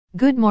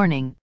Good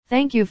morning.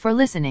 Thank you for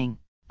listening.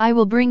 I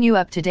will bring you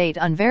up to date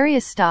on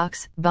various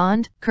stocks,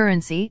 bond,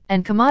 currency,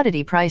 and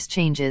commodity price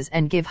changes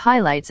and give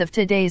highlights of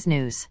today's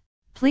news.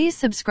 Please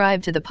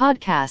subscribe to the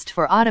podcast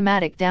for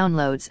automatic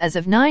downloads. As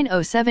of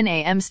 9:07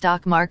 a.m.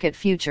 stock market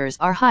futures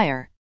are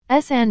higher.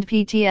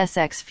 S&P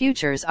TSX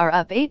futures are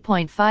up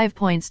 8.5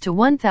 points to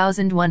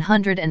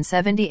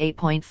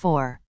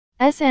 1,178.4.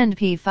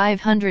 S&P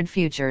 500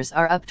 futures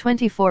are up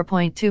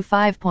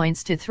 24.25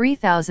 points to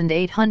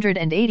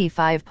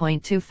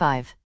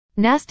 3,885.25.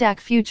 Nasdaq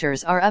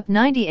futures are up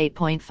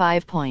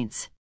 98.5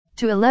 points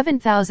to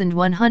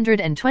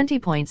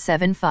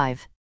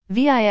 11,120.75.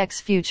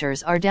 VIX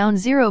futures are down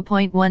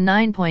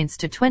 0.19 points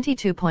to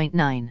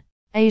 22.9.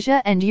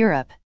 Asia and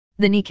Europe.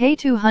 The Nikkei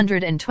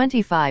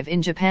 225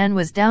 in Japan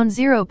was down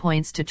 0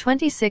 points to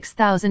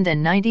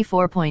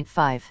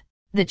 26,094.5.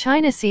 The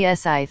China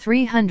CSI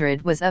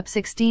 300 was up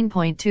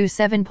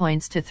 16.27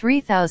 points to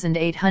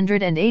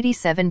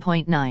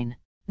 3,887.9.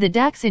 The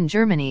DAX in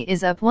Germany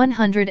is up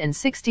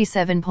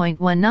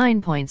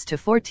 167.19 points to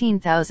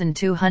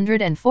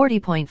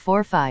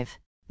 14,240.45.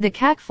 The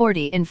CAC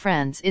 40 in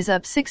France is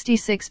up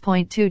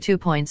 66.22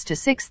 points to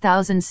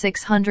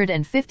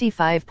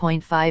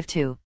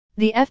 6,655.52.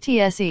 The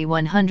FTSE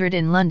 100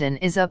 in London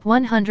is up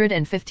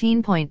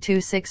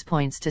 115.26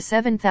 points to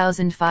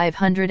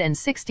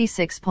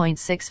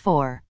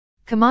 7,566.64.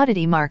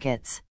 Commodity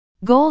markets.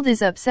 Gold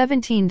is up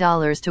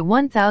 $17 to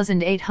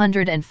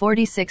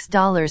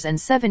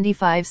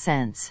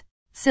 $1,846.75.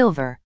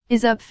 Silver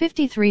is up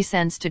 53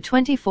 cents to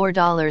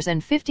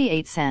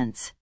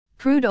 $24.58.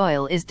 Crude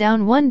oil is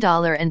down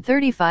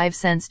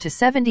 $1.35 to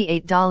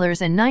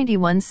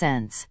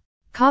 $78.91.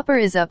 Copper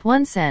is up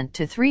 1 cent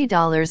to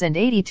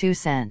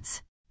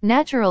 $3.82.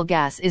 Natural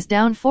gas is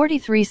down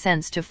 43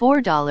 cents to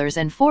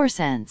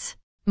 $4.04.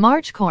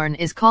 March corn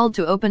is called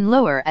to open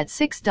lower at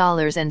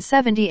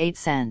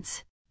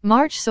 $6.78.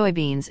 March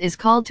soybeans is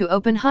called to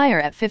open higher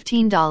at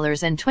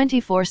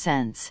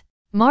 $15.24.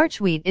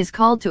 March wheat is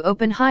called to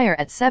open higher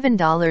at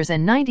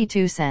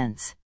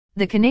 $7.92.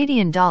 The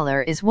Canadian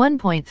dollar is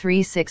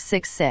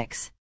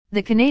 1.3666.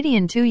 The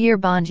Canadian 2-year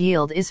bond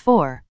yield is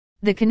 4.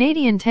 The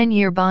Canadian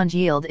 10-year bond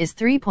yield is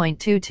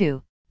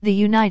 3.22. The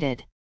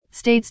United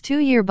States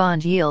 2-year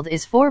bond yield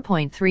is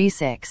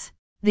 4.36.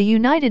 The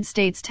United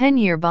States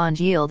 10-year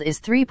bond yield is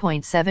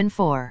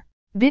 3.74.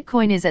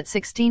 Bitcoin is at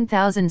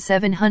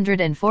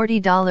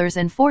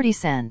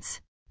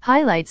 $16,740.40.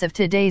 Highlights of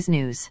today's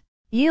news.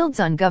 Yields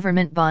on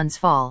government bonds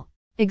fall.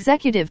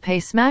 Executive pay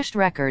smashed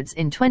records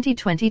in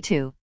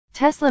 2022.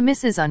 Tesla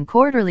misses on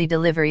quarterly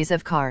deliveries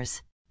of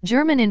cars.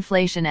 German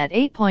inflation at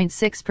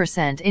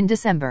 8.6% in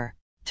December.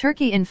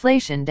 Turkey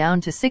inflation down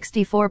to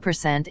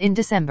 64% in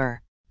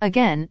December.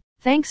 Again,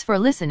 thanks for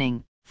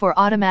listening. For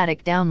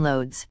automatic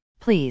downloads,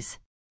 please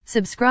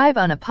subscribe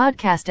on a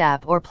podcast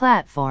app or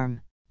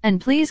platform. And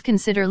please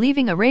consider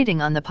leaving a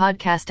rating on the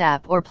podcast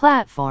app or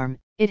platform.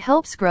 It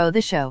helps grow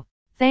the show.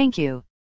 Thank you.